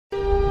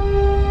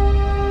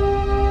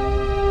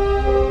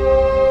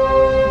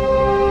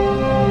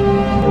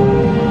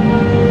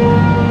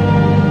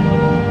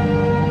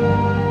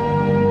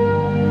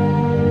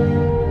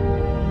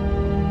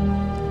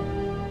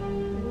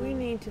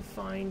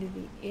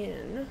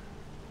inn.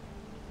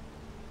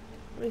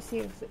 Let me see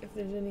if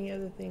there's any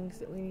other things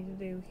that we need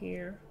to do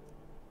here.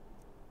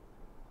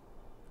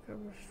 Cover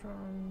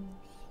Strong's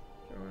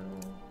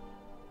journal.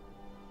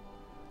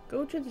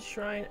 Go to the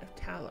Shrine of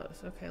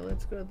Talos. Okay,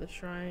 let's go to the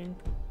Shrine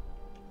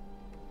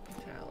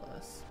of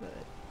Talos.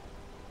 But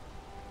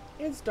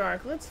it's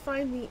dark. Let's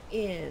find the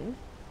inn.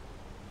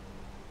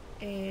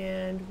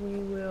 And we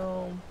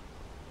will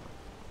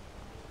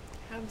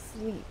have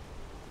sleep.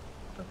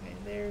 Okay,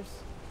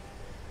 there's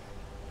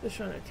the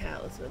Shrine of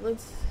Talos. But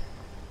let's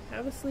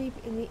have a sleep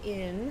in the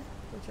inn,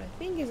 which I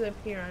think is up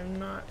here. I'm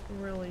not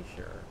really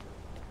sure.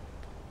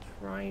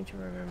 Trying to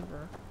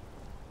remember.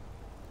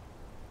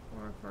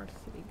 Mark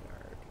City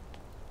Guard.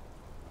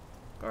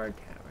 Guard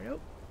Tower.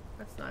 Nope,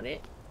 that's not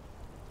it.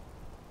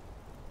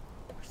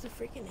 Where's the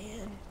freaking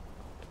inn?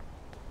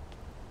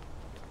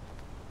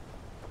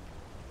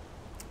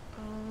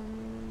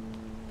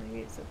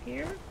 Maybe it's up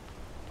here.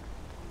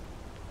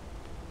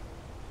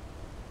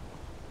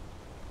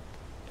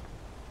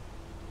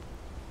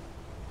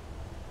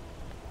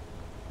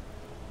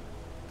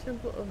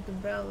 Temple of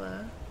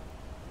Debella.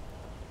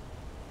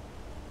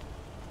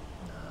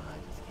 No, I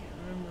just can't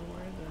remember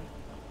where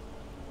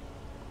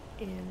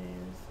the inn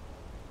is.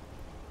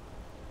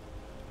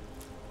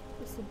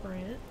 This is a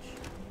branch.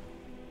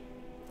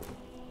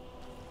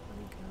 There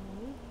we go.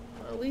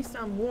 Well, at least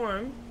I'm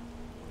warm.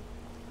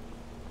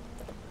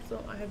 So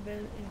I have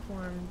been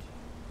informed.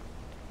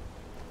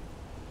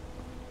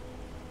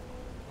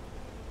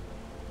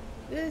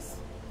 This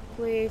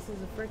place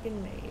is a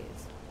freaking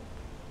maze.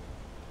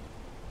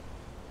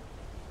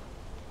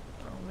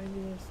 Oh,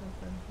 maybe there's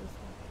something this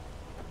way.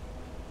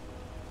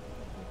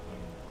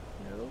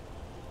 Nope.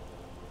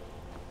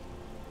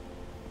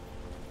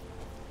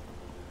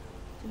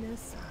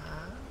 Janessa.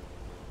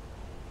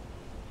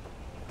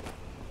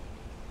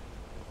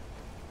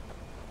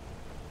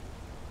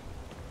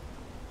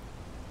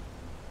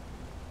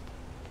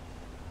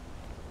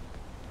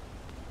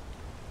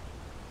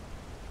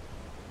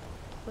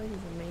 Place is a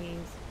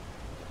maze.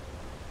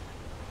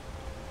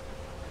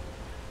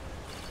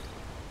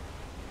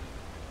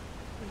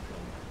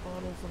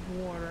 Bottles of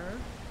water.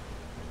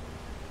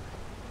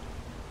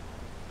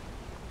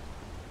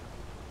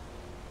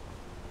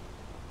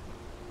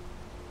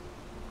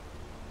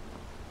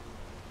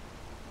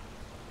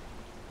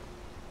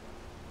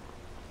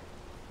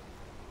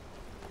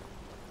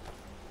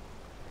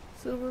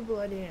 Silver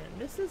Blood Inn.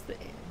 This is the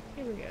inn.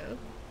 Here we go.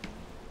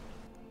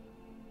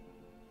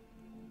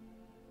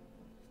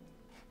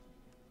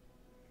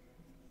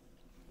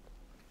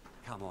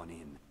 Come on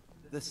in.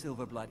 The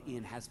Silverblood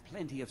Inn has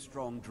plenty of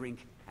strong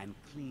drink and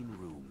clean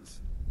rooms.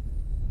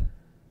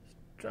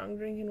 Strong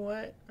drinking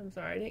what? I'm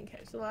sorry, I didn't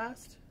catch the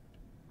last.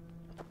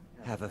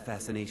 Have a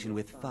fascination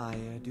with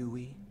fire, do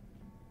we?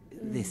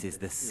 This is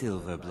the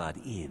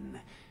Silverblood Inn.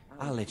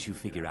 I'll let you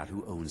figure out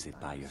who owns it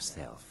by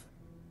yourself.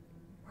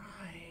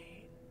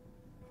 Right.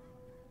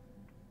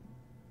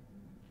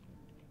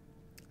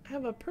 I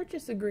have a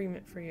purchase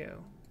agreement for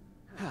you.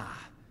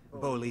 Ah,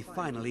 Boley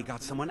finally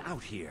got someone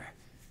out here.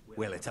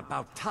 Well, it's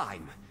about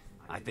time.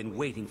 I've been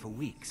waiting for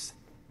weeks.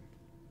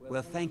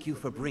 Well, thank you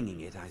for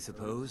bringing it, I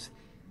suppose.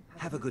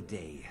 Have a good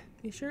day.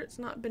 You sure it's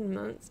not been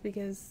months?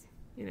 Because,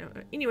 you know...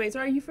 Anyways,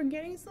 are you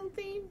forgetting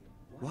something?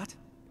 What?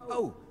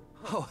 Oh,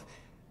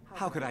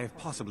 how could I have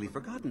possibly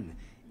forgotten?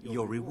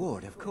 Your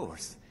reward, of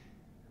course.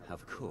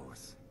 Of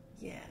course.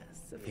 Yes.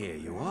 Here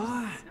you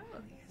are.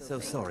 Oh, yes, So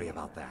sorry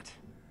about that.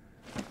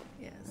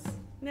 Yes.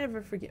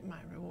 Never forget my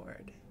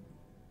reward.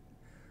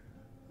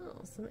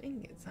 Oh, some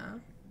ingots, huh?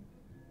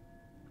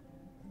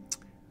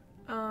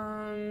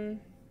 I'm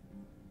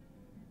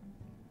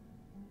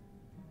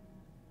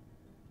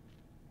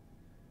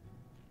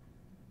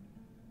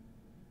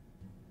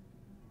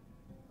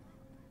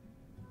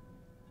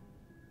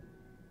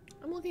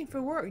looking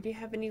for work. Do you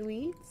have any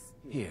leads?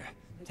 Here,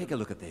 take a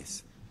look at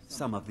this.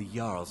 Some of the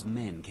Jarl's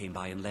men came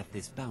by and left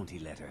this bounty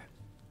letter.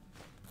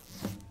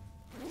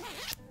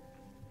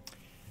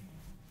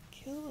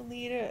 Kill the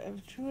leader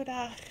of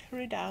Druidach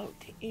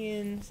Redoubt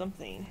in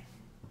something.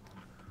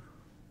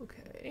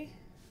 Okay.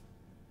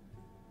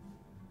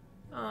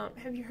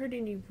 Have you heard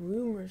any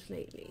rumors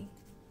lately?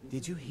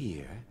 Did you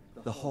hear?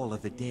 The Hall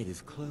of the Dead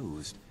is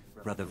closed.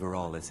 Brother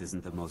Veralis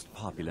isn't the most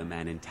popular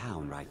man in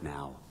town right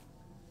now.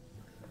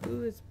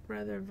 Who is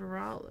Brother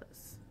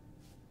Veralis?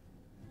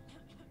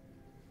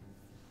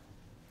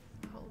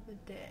 Hall of the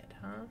Dead,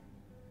 huh?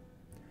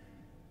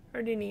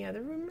 Heard any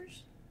other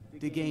rumors?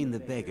 Degain the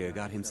Beggar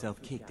got himself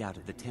kicked out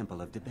of the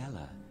Temple of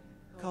Debella.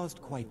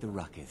 Caused quite the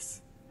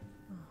ruckus.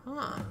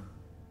 Uh-huh.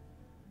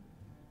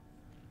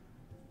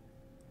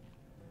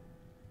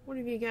 What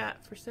have you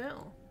got for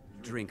sale?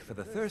 Drink for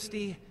the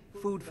thirsty,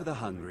 food for the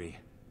hungry.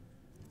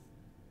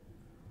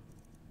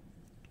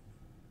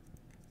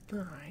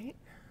 Alright.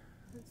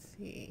 Let's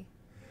see.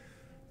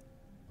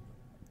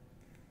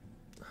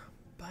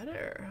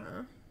 Butter,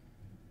 huh?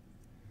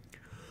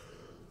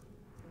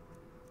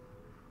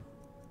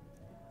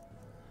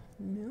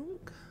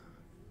 Milk?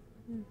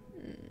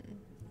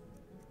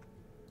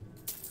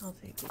 I'll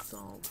take the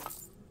salt.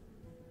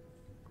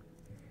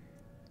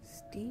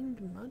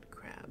 Steamed mud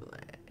crab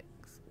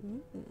legs.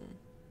 Ooh.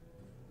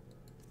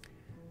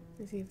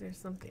 Let's see if there's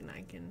something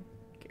I can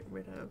get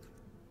rid of.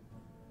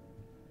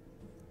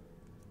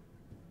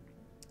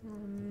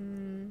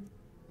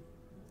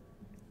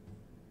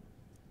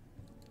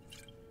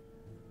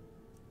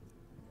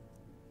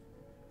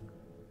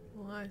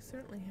 Well, I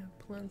certainly have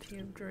plenty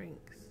of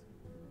drinks.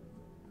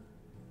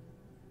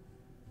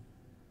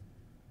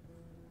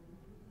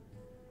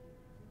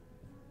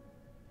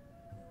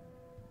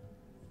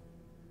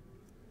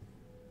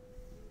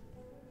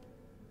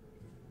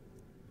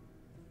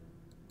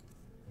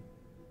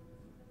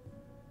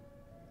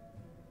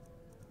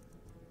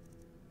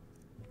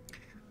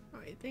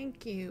 Alright,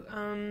 thank you.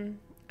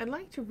 I'd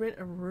like to rent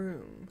a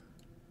room.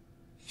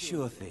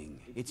 Sure thing.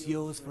 It's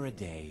yours for a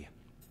day.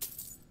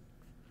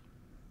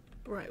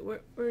 Right,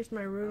 where's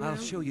my room I'll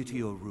now? show you to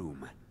your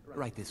room.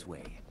 Right this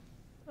way.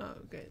 Oh,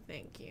 good,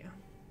 thank you.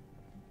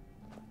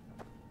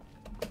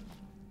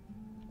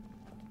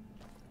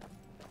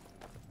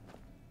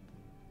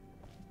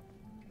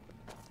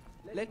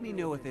 Let me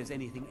know if there's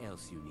anything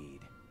else you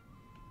need.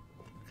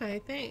 Okay,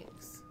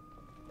 thanks.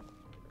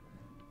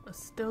 A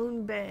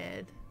stone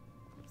bed.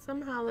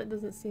 Somehow that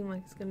doesn't seem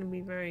like it's going to be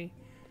very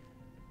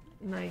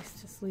nice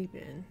to sleep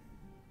in.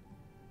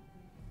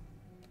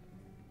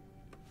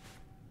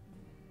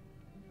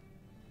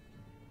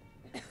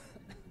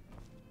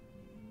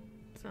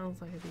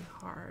 Sounds like it'd be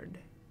hard.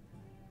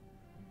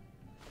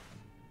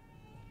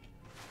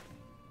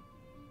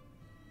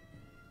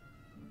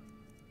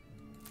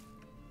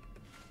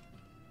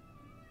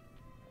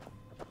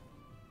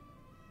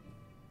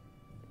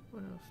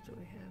 What else do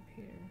we have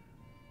here?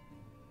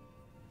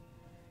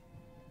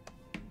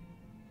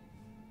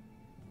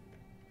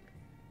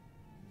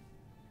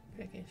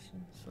 Peckish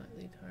and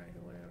slightly tired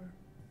or whatever.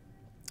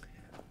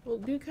 Well,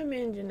 do come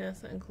in,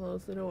 Janessa, and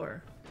close the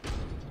door.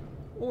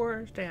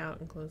 Or stay out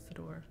and close the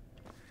door.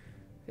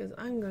 Because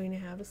I'm going to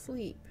have a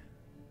sleep.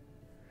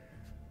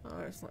 Oh,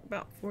 it's like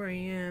about 4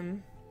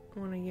 a.m. I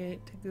want to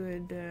get to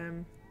good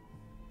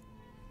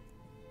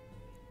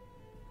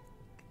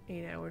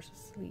 8 hours of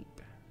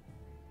sleep.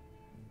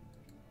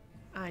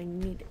 I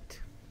need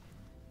it.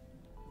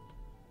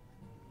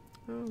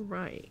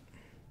 Alright.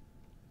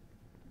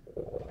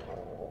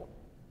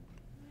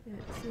 And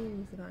it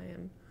seems that I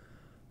am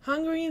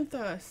hungry and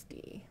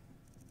thirsty.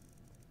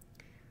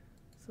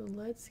 So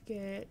let's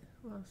get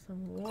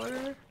some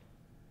water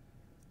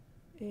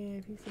and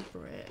a piece of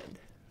bread.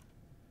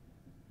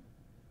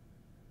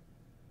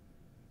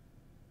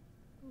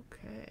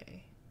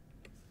 Okay.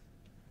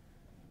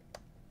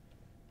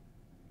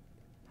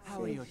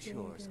 How are your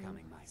chores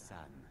coming, my son?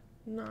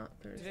 Not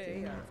thirsty.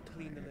 Today Not I've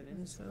cleaned the tired and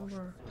linens, washed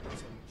sober. the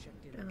clothes, and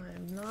checked in. And I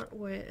am not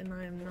wet, and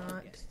I am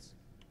not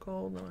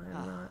cold, and I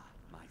am not.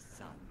 My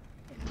son.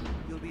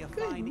 You'll be a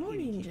Good fine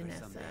morning, innkeeper Janessa.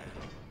 someday.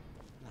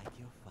 Like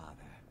your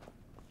father.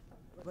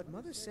 But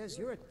Mother says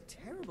you're a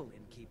terrible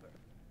innkeeper.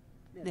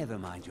 Never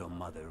mind your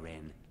mother,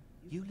 Ren.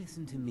 You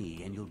listen to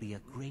me and you'll be a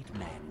great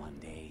man one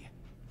day.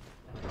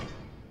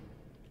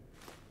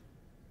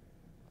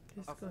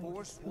 Just A going to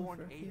forsworn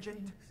pilfer a few agent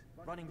things.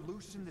 running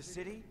loose in the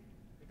city?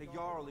 The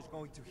Jarl is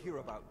going to hear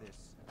about this.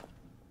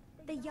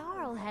 The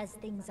Jarl has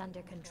things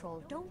under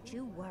control, don't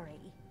you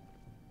worry.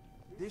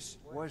 This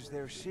was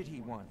their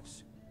city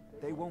once.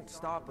 They won't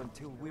stop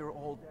until we're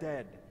all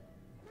dead.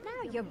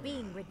 Now you're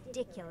being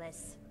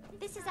ridiculous.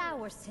 This is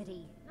our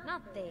city,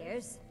 not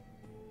theirs.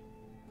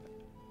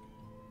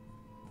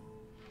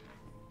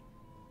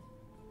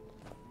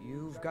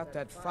 You've got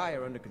that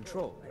fire under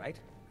control, right?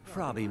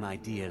 Frobby, my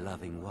dear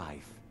loving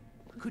wife,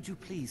 could you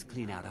please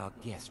clean out our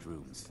guest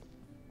rooms?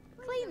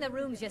 Clean the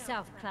rooms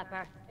yourself,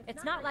 Klepper.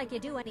 It's not like you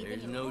do anything.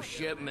 There's no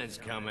shipments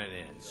coming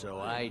in, so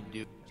I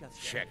do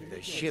check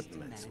the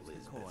shipments,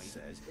 Elizabeth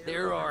says.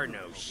 There are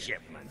no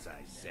shipments,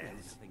 I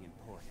says.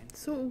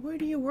 So where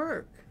do you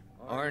work?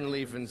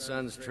 Arnleaf and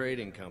Sons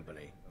Trading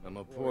Company. I'm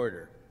a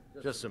porter.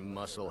 Just some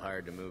muscle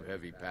hired to move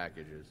heavy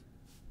packages.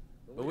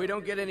 But we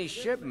don't get any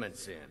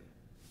shipments in.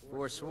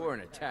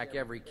 Forsworn attack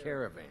every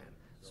caravan,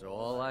 so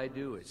all I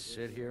do is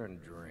sit here and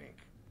drink.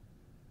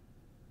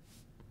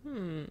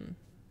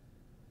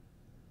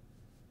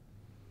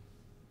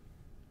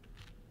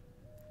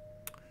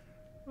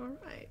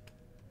 Alright.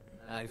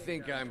 I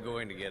think I'm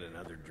going to get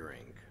another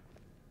drink.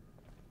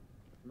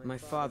 My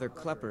father,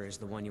 Klepper, is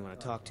the one you want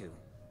to talk to.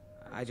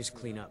 I just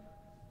clean up.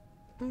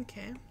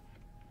 Okay.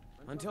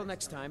 Until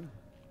next time.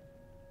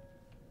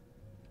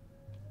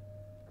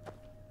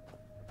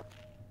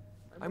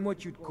 I'm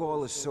what you'd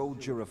call a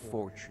soldier of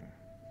fortune.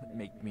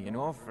 Make me an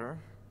offer,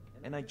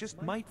 and I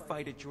just might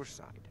fight at your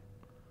side.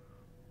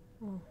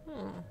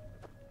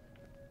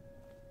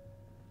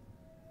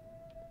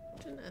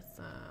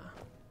 Janessa.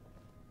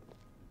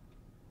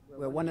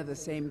 We're one of the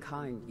same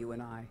kind, you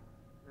and I.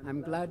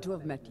 I'm glad to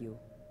have met you,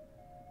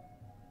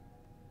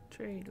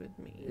 Trade with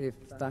me. if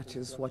that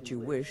is what you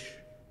wish.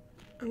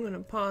 I'm gonna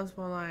pause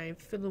while I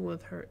fiddle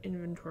with her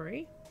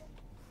inventory.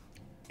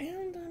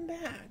 And I'm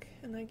back.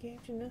 And I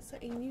gave Janessa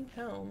a new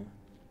helm.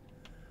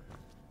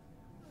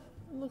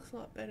 It looks a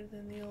lot better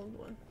than the old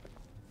one.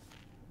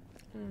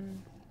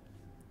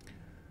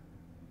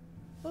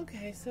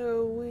 Okay,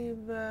 so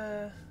we've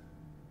had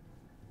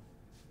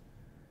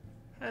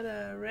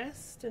a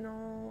rest and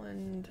all,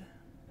 and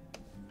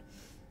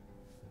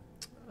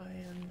I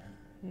am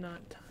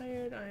not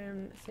tired, I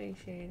am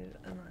satiated,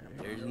 and I am...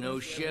 There's no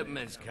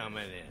shipments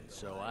coming in,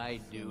 so I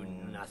do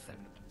nothing.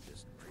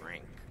 Just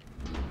drink.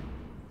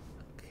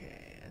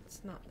 Okay,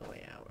 that's not the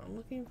way out. I'm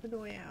looking for the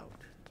way out.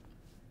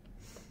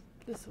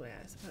 This way,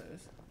 I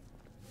suppose.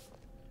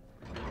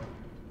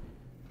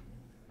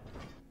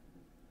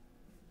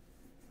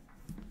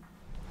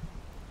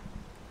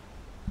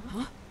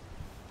 Huh?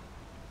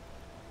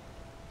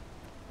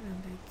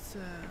 And it's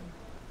in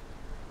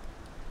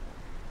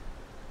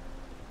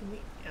the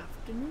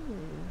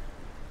afternoon.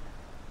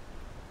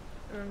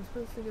 And I'm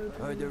supposed to go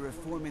to Heard the... they're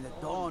reforming the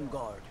Dawn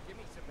Guard.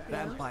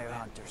 Vampire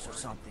hunters or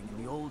something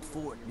in the old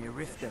fort near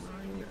Riften.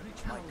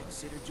 Might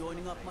consider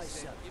joining up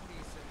myself. If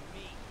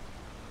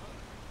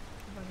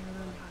I can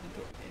remember how to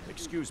get there.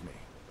 Excuse me,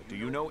 but do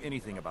you know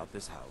anything about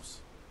this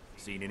house?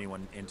 Seen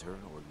anyone enter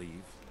or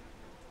leave?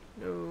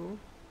 No.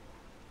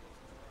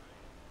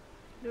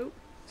 Nope.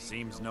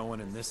 Seems no one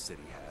in this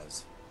city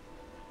has.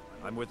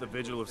 I'm with the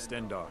Vigil of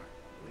Stendar.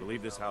 We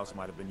believe this house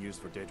might have been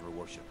used for Daedra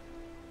worship,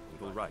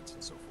 legal rites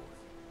and so forth.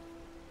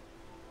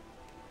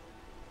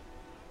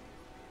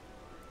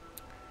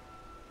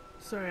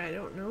 Sorry, I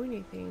don't know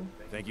anything.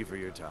 Thank you for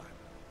your time.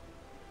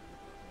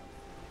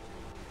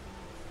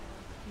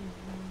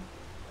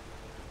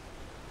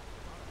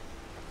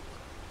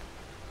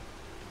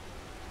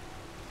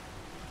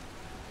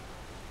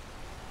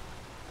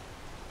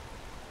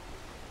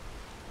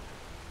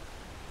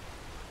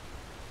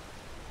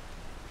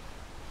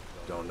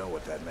 Don't know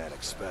what that man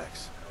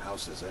expects.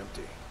 House is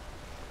empty.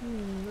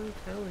 No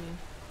telling.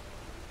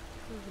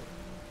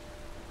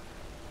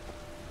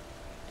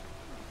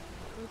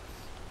 Let's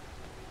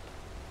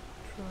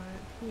try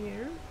it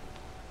here.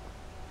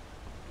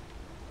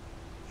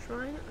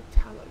 Shrine of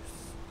Talos.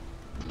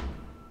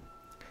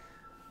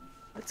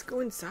 Let's go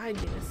inside,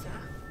 Yenissa.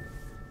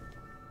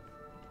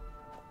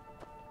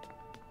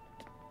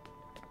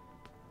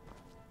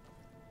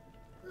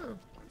 Oh.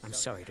 I'm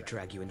sorry to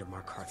drag you into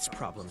Markarth's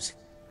problems,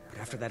 but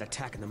after that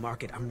attack in the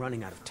market, I'm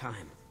running out of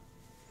time.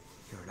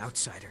 You're an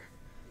outsider.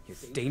 You're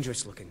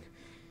dangerous looking.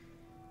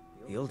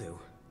 You'll do.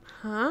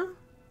 Huh?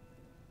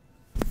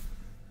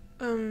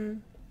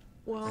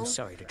 Well... I'm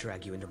sorry to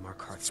drag you into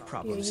Markarth's Yeah,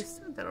 problems, you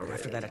said that but already.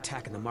 after that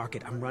attack in the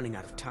market, I'm running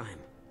out of time.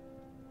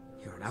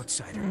 You're an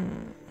outsider.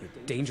 You're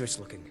dangerous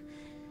looking.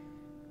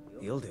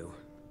 You'll do.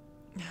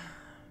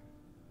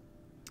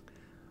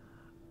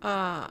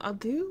 I'll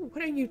do?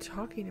 What are you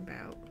talking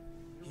about?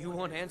 You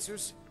want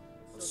answers?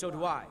 Well, so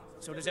do I.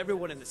 So does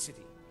everyone in the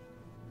city.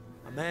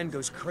 A man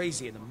goes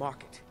crazy in the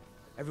market.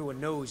 Everyone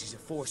knows he's a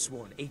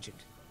forsworn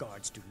agent.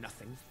 Guards do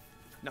nothing.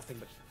 Nothing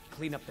but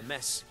clean up the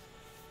mess.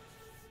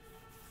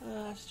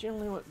 That's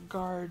generally what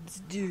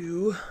guards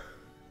do.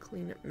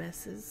 Clean up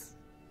messes.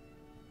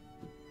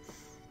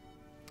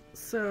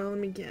 So, let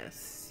me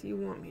guess. You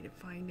want me to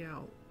find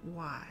out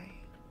why?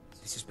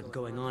 This has been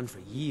going on for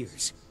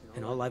years,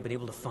 and all I've been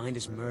able to find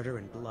is murder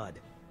and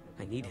blood.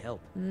 I need help.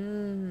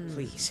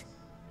 Please.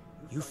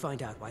 You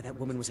find out why that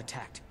woman was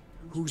attacked,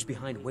 who's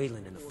behind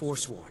Waylon and the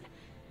Forsworn,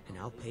 and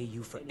I'll pay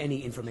you for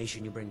any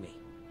information you bring me.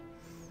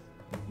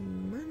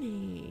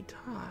 Money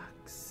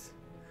talks.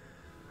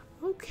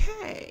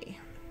 Okay.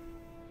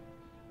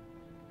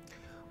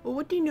 Well,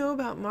 what do you know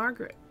about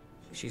Margaret?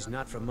 She's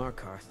not from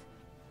Markarth.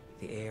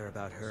 The air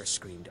about her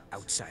screamed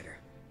outsider.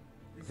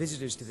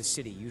 Visitors to the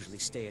city usually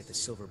stay at the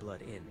Silver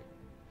Blood Inn.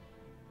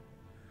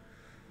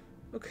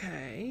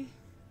 Okay.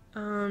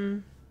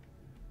 Who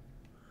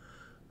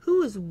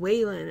was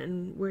Waylon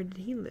and where did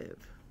he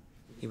live?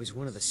 He was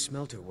one of the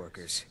smelter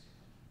workers.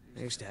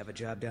 I used to have a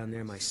job down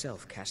there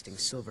myself, casting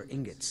silver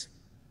ingots.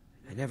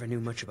 I never knew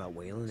much about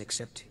Waylon,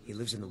 except he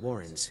lives in the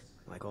Warrens,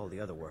 like all the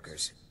other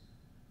workers.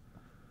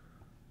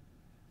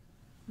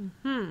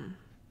 Who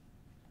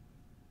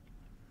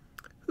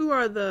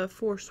are the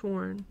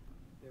Forsworn?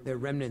 They're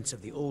remnants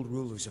of the old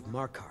rulers of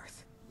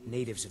Markarth,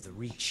 natives of the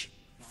Reach,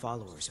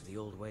 followers of the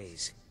old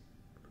ways.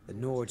 The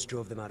Nords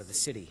drove them out of the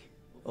city,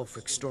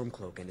 Ulfric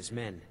Stormcloak and his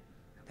men.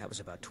 That was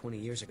about 20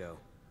 years ago.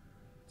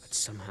 But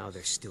somehow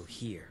they're still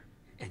here,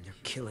 and they're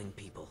killing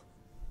people.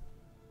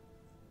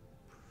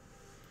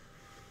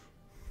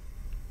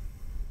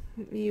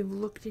 You've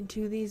looked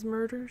into these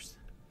murders?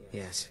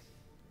 Yes.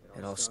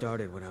 It all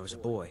started when I was a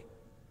boy.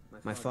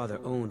 My father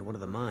owned one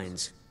of the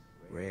mines,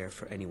 rare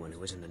for anyone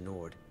who isn't a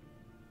Nord.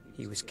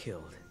 He was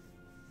killed.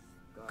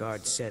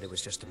 Guards said it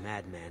was just a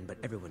madman, but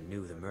everyone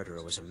knew the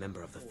murderer was a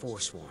member of the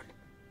Forsworn.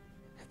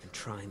 I've been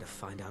trying to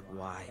find out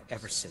why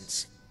ever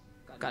since.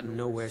 Gotten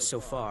nowhere so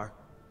far.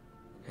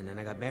 And then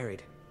I got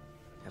married.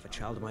 Have a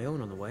child of my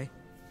own on the way.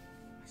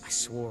 I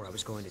swore I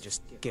was going to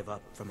just give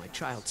up for my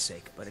child's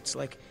sake, but it's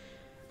like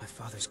my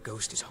father's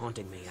ghost is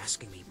haunting me,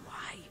 asking me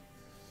why.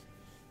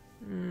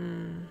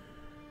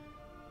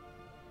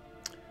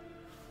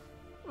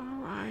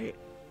 Alright.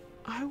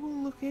 I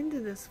will look into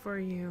this for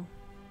you.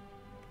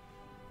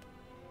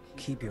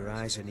 Keep your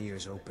eyes and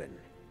ears open.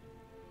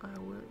 I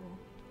will.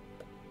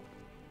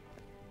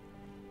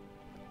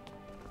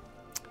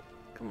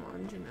 Come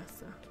on,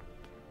 Janessa.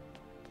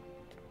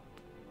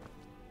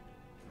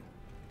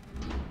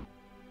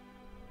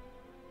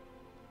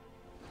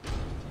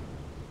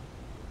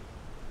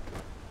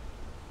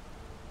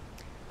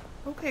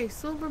 Okay,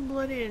 Silver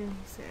Blood Inn,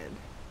 he said.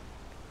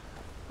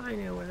 I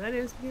know where that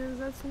is because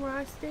that's where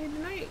I stayed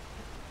tonight.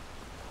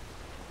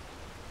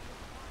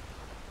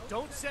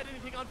 Don't set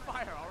anything on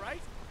fire, all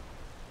right?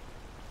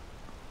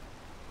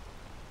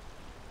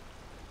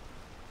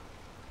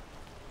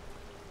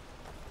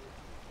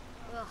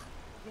 Ugh,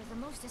 you're the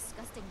most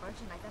disgusting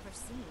merchant I've ever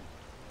seen.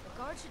 The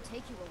guard should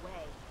take you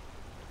away.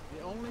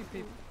 The only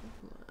people...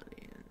 Blood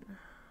Inn.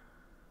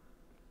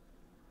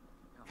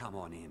 Come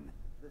on in.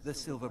 The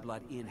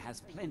Silverblood Inn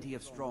has plenty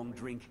of strong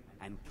drink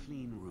and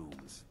clean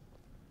rooms.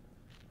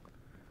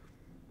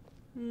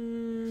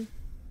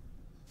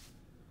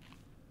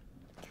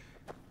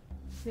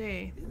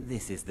 Hey.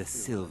 This is the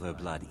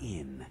Silverblood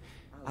Inn.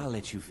 I'll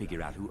let you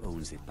figure out who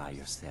owns it by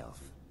yourself.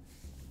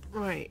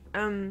 Right,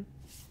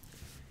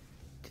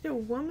 did a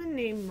woman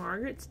named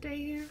Margaret stay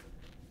here?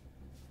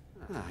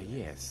 Ah,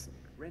 yes.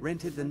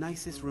 Rented the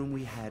nicest room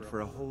we had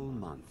for a whole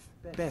month.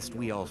 Best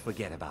we all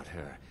forget about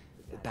her.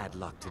 Bad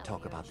luck to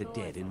talk about the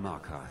dead in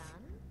Markarth.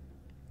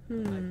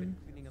 I've been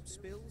cleaning up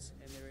spills,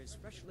 and there is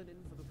fresh linen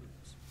for the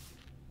rooms.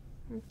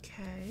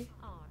 Okay.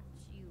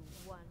 Aren't you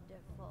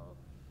wonderful?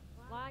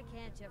 Why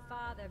can't your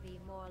father be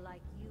more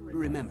like you?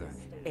 Remember,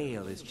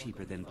 ale is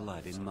cheaper than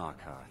blood in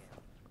Markarth.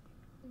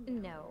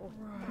 No,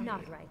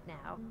 not right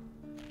now.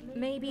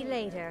 Maybe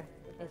later,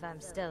 if I'm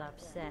still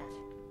upset.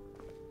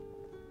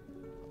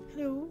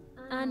 Hello.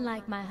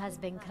 Unlike my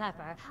husband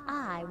Klepper,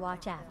 I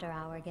watch after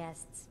our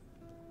guests.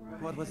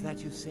 What was that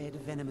you said,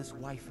 venomous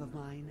wife of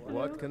mine?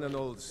 What can an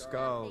old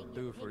skull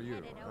do for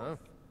you, huh?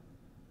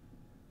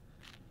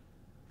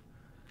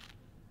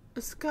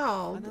 A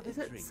skald? Is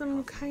it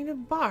some kind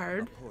of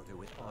bard?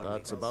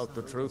 That's about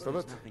the truth of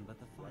it.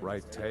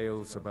 Write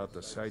tales about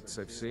the sights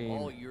I've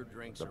seen,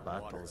 the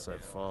battles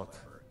I've fought.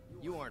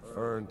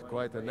 Earned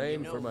quite a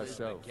name for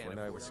myself when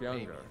I was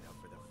younger.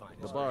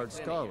 The Bard's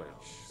College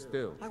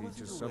still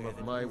teaches some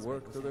of my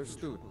work to their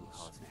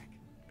students.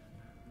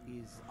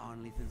 Is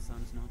Arnleith and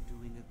Sons not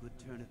doing a good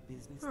turn of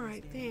business?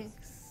 Alright,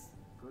 thanks.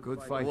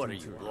 Good fighting. What are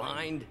you,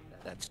 blind?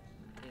 That's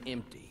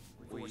empty.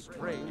 We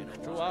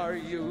trained to our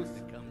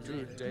youth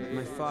today.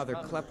 My father,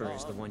 Klepper,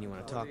 is the one you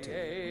want to talk to.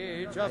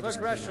 Age of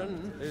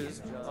aggression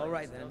is all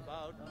right then.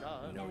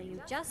 Now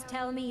you just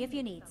tell me if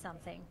you need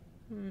something.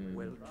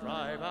 We'll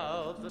drive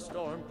out the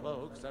storm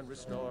cloaks and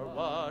restore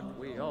what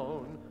we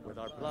own with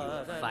our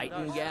blood and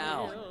Fighting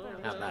gal?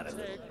 How about a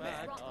little take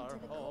back our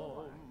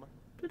home.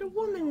 Did a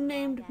woman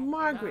named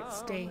Margaret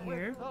stay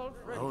here?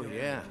 Oh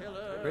yeah,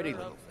 pretty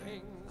little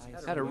thing.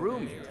 Had a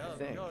room here, I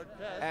think.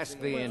 Ask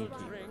the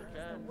innkeeper.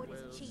 The wood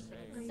is cheap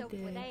and it's soaked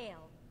with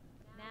ale.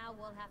 Now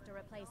we'll have to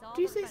replace all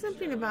Do you the say fresh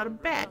something about a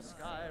bet?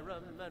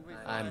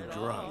 I'm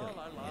drunk,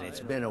 and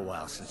it's been a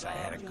while since I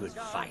had a good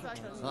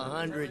fight.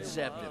 100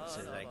 septims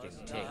I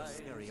can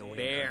take,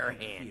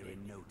 barehanded.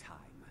 In no time.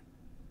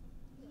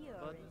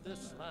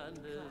 This land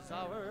is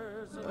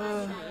ours.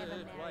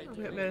 I've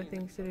got better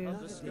things to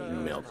do.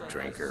 Milk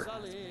drinker.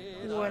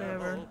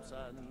 Whatever.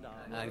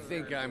 I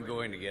think I'm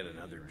going to get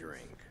another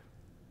drink.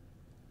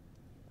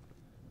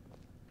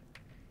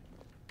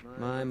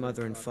 My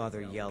mother and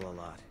father yell a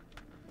lot.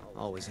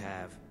 Always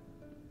have.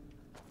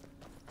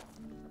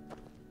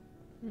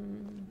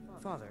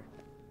 Father,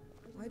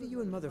 why do you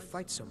and Mother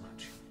fight so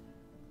much?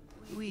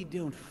 We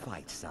don't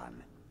fight,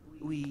 son.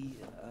 We,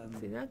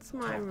 See, that's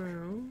my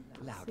room.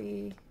 Loud.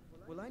 See.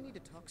 Will I need to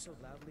talk so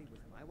loudly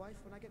with my wife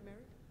when I get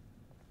married?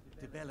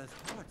 To Bella's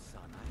heart,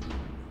 son.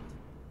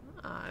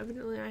 Ah,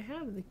 evidently I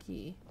have the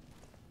key.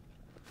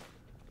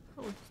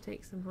 I'll just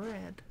take some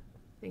bread.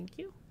 Thank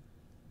you.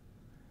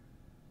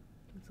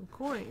 And some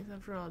coins.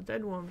 After all, a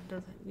dead woman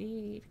doesn't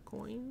need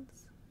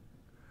coins.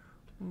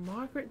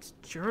 Margaret's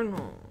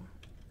journal.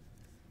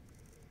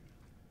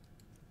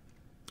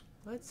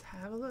 Let's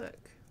have a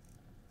look.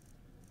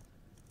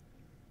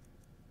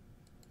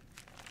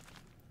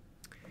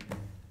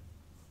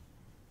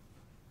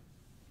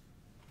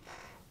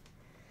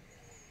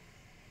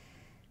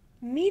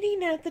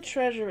 Meeting at the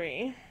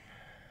Treasury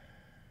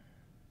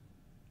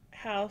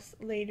House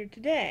later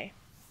today.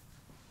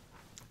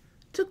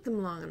 Took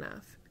them long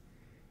enough.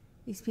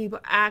 These people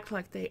act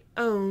like they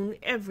own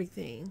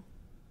everything.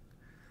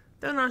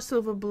 Thonar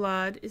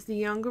Silverblood is the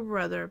younger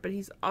brother, but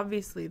he's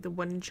obviously the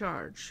one in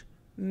charge.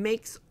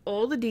 Makes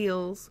all the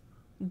deals,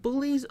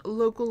 bullies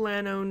local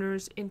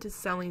landowners into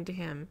selling to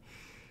him.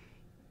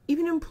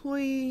 Even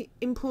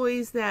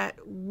employs that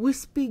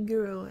wispy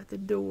girl at the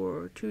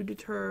door to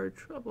deter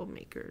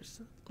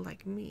troublemakers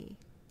like me.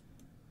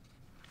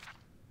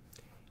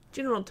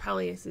 General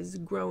Tullius is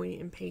growing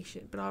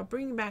impatient, but I'll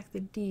bring back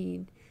the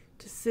deed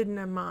to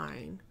Sidna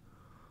mine.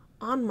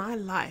 On my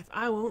life,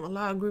 I won't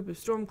allow a group of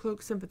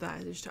Stormcloak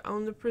sympathizers to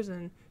own the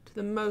prison to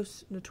the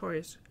most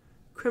notorious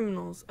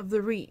criminals of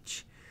the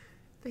Reach.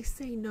 They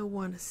say no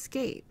one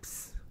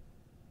escapes.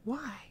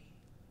 Why?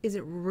 Is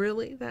it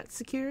really that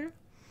secure?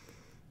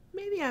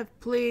 Maybe I've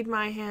played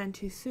my hand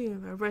too soon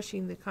by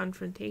rushing the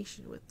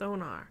confrontation with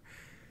Thonar.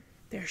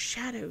 There are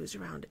shadows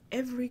around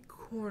every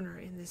corner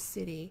in the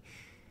city,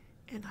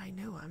 and I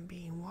know I'm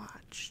being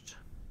watched.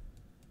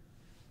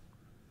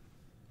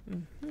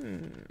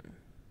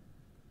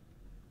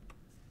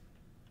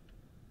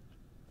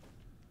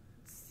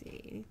 Let's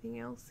see, anything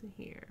else in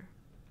here?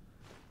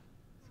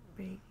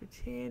 Baked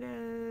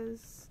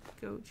potatoes,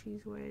 goat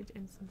cheese wedge,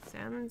 and some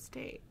salmon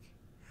steak.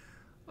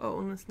 Oh,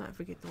 and let's not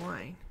forget the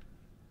wine.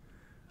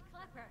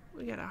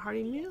 We got a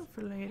hearty meal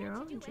for later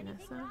on,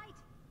 Janessa.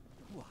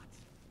 What?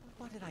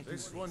 What did I do?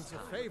 This one's a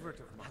favorite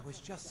of mine. I was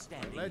just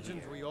standing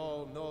Legend here. we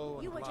all know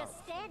and You were love.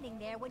 just standing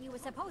there when you were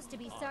supposed to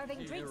be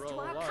serving drinks to Hero,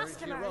 our our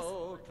customers.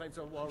 hero claims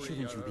a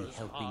Shouldn't you be warrior's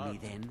helping heart. me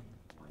then,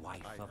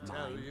 wife of I mine?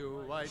 tell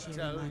you,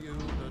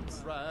 the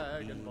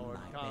dragonborn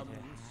my comes.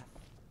 better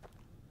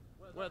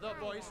half. With a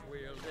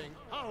voice-wielding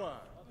power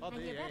of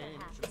And the your better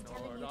half is ancient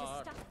telling you to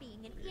Lord. stop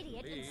being an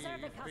idiot and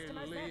serve the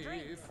customers their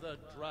drinks. The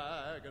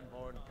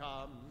dragonborn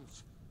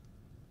comes.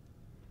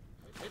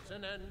 It's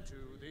an end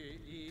to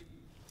the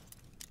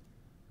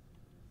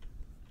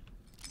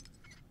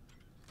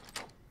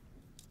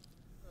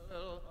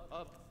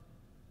of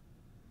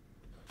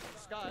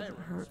Doesn't Skyrim's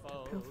hurt to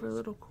go for a foes.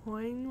 little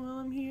coin while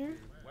I'm here.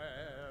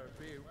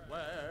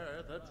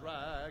 Beware, the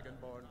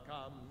dragonborn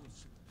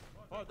comes.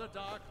 For the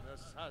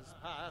darkness has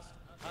passed,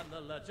 and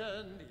the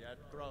legend yet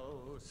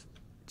grows.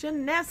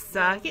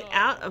 Janessa, get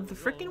out of the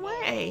freaking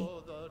way!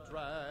 Oh, the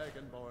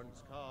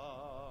dragonborns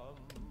come.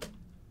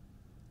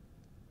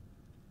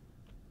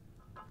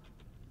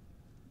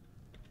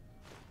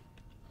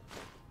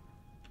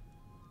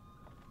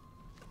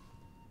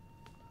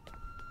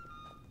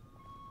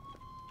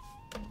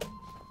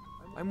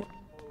 I'm what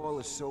you call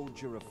a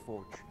soldier of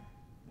fortune.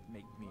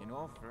 Make me an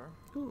offer,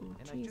 Ooh,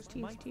 and I cheese, just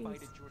cheese, might cheese. fight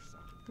at your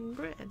side. And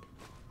bread.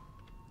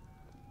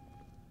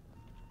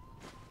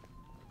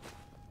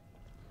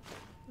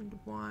 And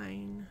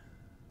wine.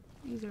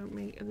 These are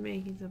the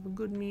makings of a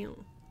good meal.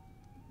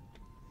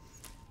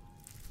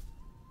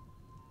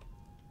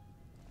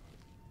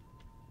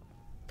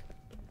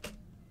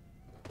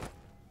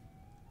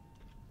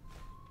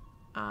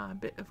 A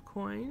bit of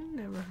coin,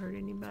 never hurt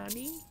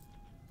anybody.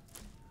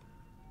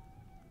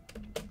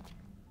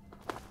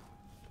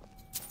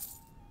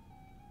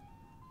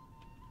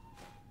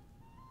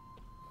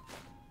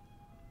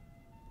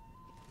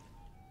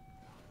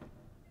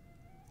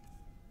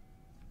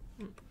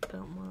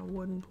 Don't want a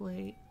wooden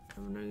plate. I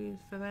have no use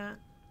for that.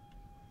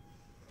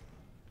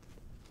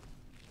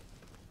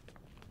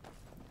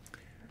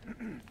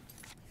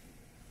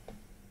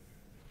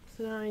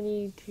 So now I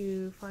need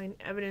to find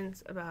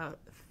evidence about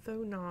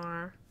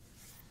Thonar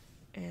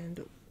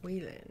and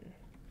Waylon.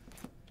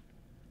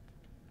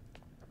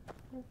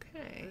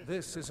 Okay.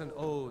 This is an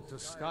ode to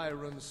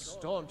Skyrim's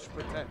staunch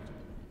protector.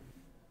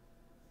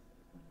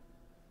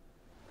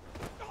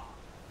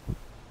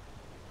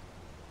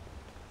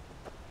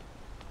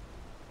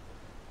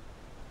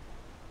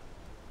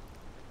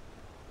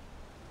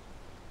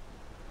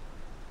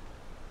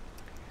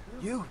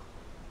 You're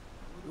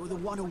the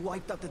one who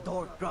wiped out the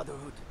Dark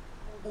Brotherhood.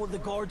 All the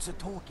guards are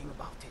talking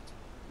about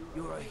it.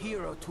 You're a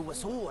hero to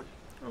us all.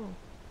 Oh,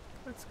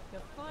 that's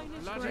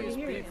Bloody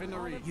here. beef in the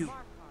region. You.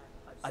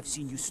 I've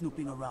seen you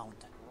snooping around,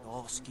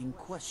 asking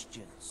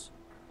questions.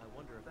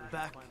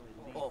 Back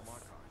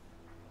off.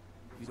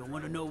 You don't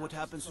want to know what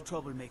happens to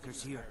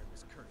troublemakers here.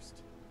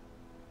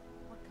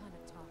 What kind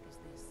of talk is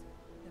this?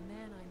 The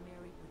man I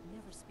married would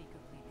never speak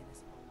of leaving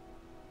this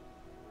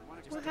home.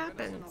 What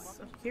happens?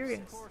 I'm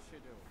curious.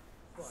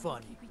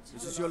 Funny.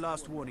 This is your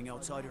last warning,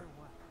 outsider.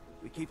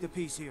 We keep the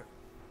peace here.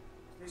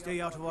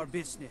 Stay out of our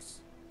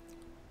business.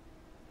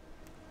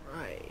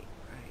 Right.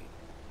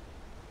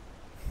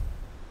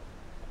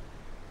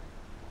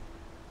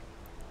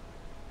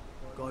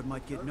 Guard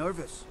might get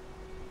nervous.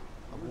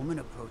 A woman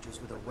approaches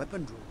with a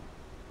weapon drawn.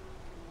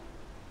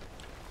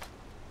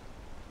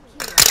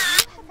 Kira,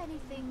 do you have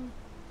anything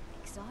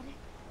exotic?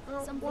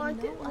 Something Well, I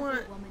no didn't other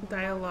want woman in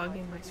dialogue Markarth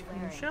in my would be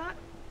wearing. screenshot.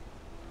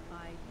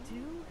 I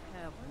do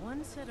have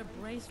one set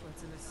of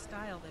bracelets in a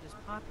style that is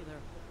popular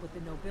with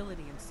the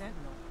nobility in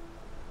Sentinel.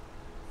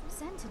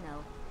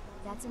 Sentinel?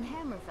 That's in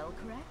Hammerfell,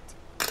 correct?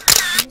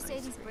 Can you say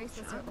these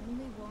bracelets are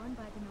only worn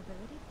by the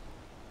nobility?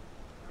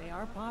 They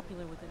are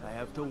popular with the I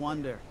have to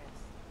wonder.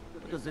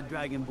 What does the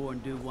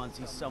Dragonborn do once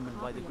he's summoned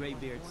by the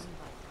Greybeards?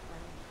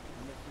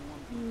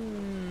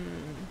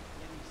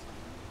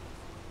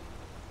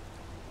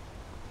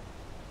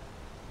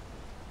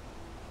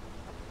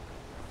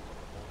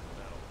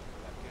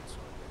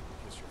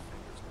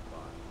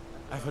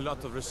 I have a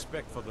lot of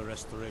respect for the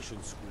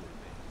Restoration School.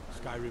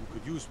 Skyrim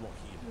could use more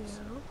healers.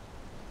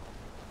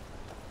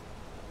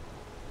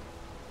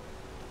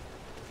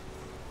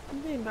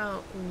 Something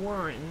about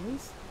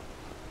Warrens.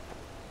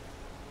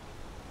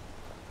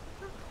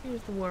 Oh,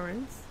 here's the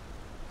Warrens.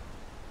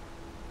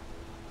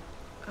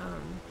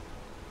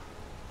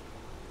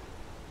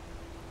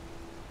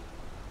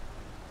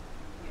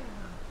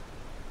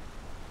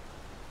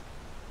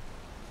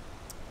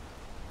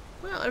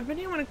 Well,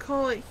 everybody, I'm going to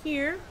call it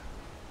here.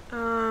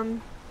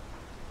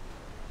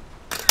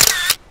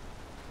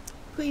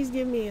 please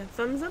give me a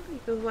thumbs up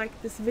if you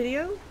like this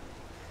video,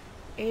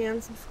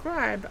 and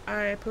subscribe.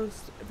 I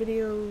post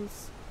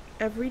videos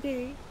every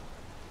day,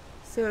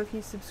 so if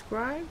you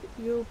subscribe,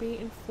 you'll be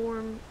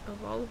informed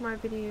of all of my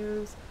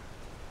videos.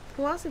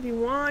 Plus, if you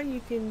want,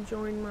 you can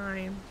join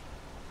my,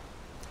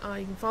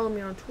 you can follow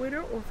me on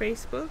Twitter or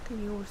Facebook,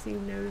 and you'll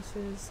receive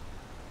notices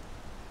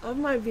of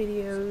my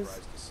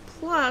videos.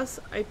 Plus,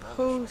 I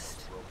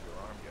post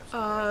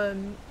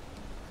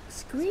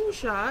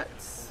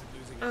screenshots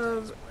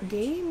of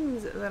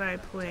games that I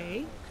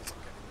play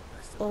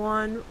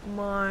on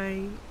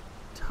my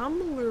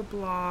Tumblr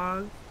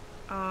blog,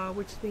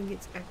 which then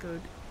gets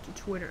echoed to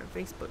Twitter and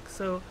Facebook.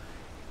 So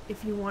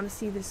if you want to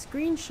see the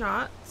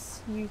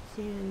screenshots, you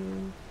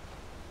can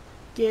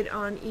get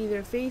on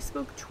either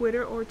Facebook,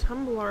 Twitter, or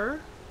Tumblr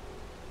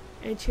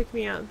and check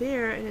me out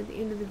there. And at the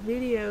end of the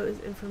video is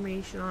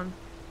information on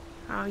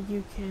how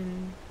you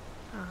can,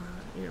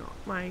 you know,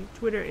 my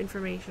Twitter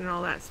information and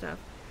all that stuff.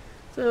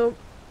 So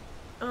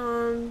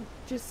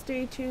just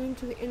stay tuned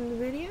to the end of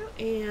the video,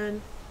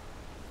 and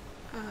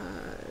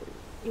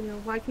you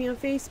know, like me on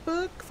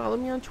Facebook, follow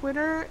me on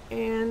Twitter,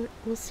 and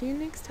we'll see you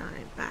next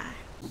time. Bye.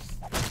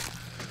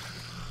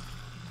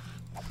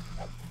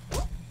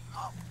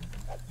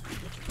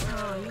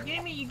 Oh, you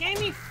gave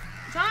me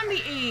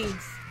zombie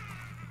eggs.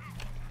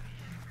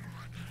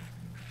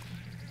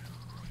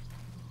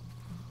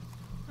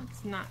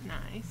 That's not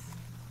nice.